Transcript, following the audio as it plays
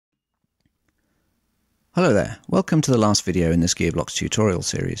Hello there, welcome to the last video in this GearBlocks tutorial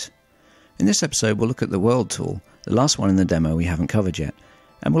series. In this episode we'll look at the World tool, the last one in the demo we haven't covered yet,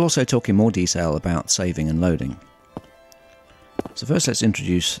 and we'll also talk in more detail about saving and loading. So first let's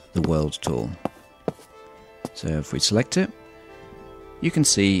introduce the World tool. So if we select it, you can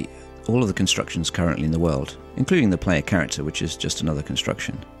see all of the constructions currently in the world, including the player character, which is just another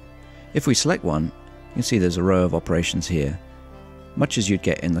construction. If we select one, you can see there's a row of operations here, much as you'd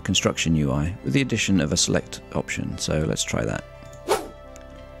get in the construction UI, with the addition of a select option. So let's try that.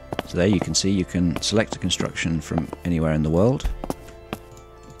 So there you can see you can select a construction from anywhere in the world.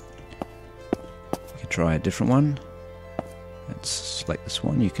 You can try a different one. Let's select this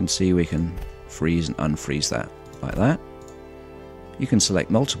one. You can see we can freeze and unfreeze that like that. You can select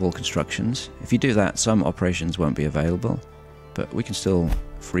multiple constructions. If you do that, some operations won't be available, but we can still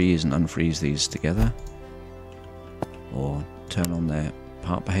freeze and unfreeze these together, or turn on their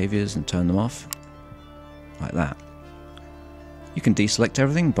part behaviors and turn them off, like that. You can deselect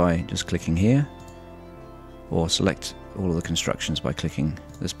everything by just clicking here, or select all of the constructions by clicking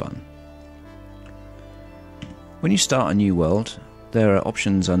this button. When you start a new world, there are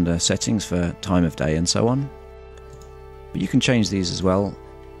options under settings for time of day and so on, but you can change these as well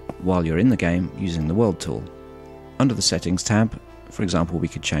while you're in the game using the World tool. Under the settings tab, for example, we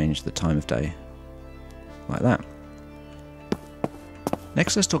could change the time of day like that.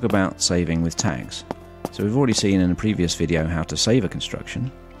 Next, let's talk about saving with tags. So we've already seen in a previous video how to save a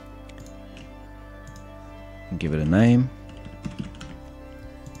construction. And give it a name.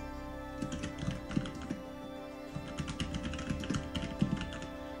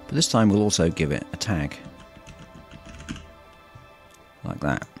 But this time we'll also give it a tag. Like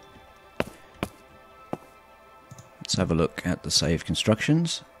that. Let's have a look at the saved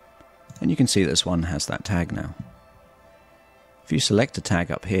constructions. And you can see that this one has that tag now. If you select a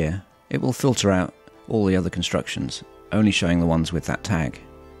tag up here, it will filter out all the other constructions, only showing the ones with that tag.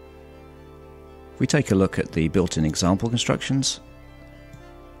 If we take a look at the built-in example constructions,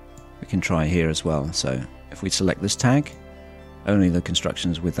 we can try here as well. So if we select this tag, only the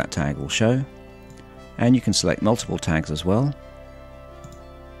constructions with that tag will show, and you can select multiple tags as well.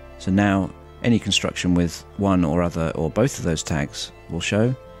 So now any construction with one or other or both of those tags will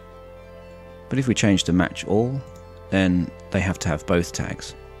show, but if we change to match all, then they have to have both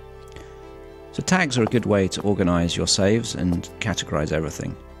tags. So tags are a good way to organize your saves and categorize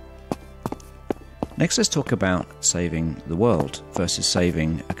everything. Next, let's talk about saving the world versus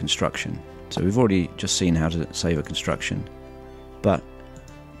saving a construction. So we've already just seen how to save a construction, but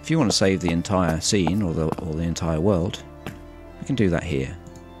if you want to save the entire scene or the entire world, you can do that here.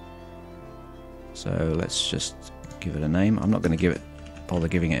 So let's just give it a name. I'm not going to bother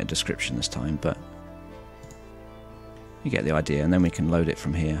giving it a description this time, but you get the idea, and then we can load it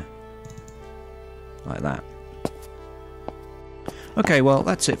from here, like that. Okay, well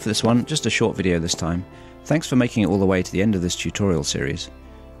that's it for this one, just a short video this time. Thanks for making it all the way to the end of this tutorial series.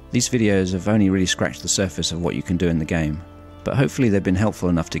 These videos have only really scratched the surface of what you can do in the game, but hopefully they've been helpful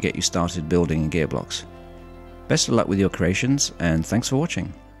enough to get you started building in GearBlocks. Best of luck with your creations, and thanks for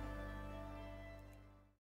watching.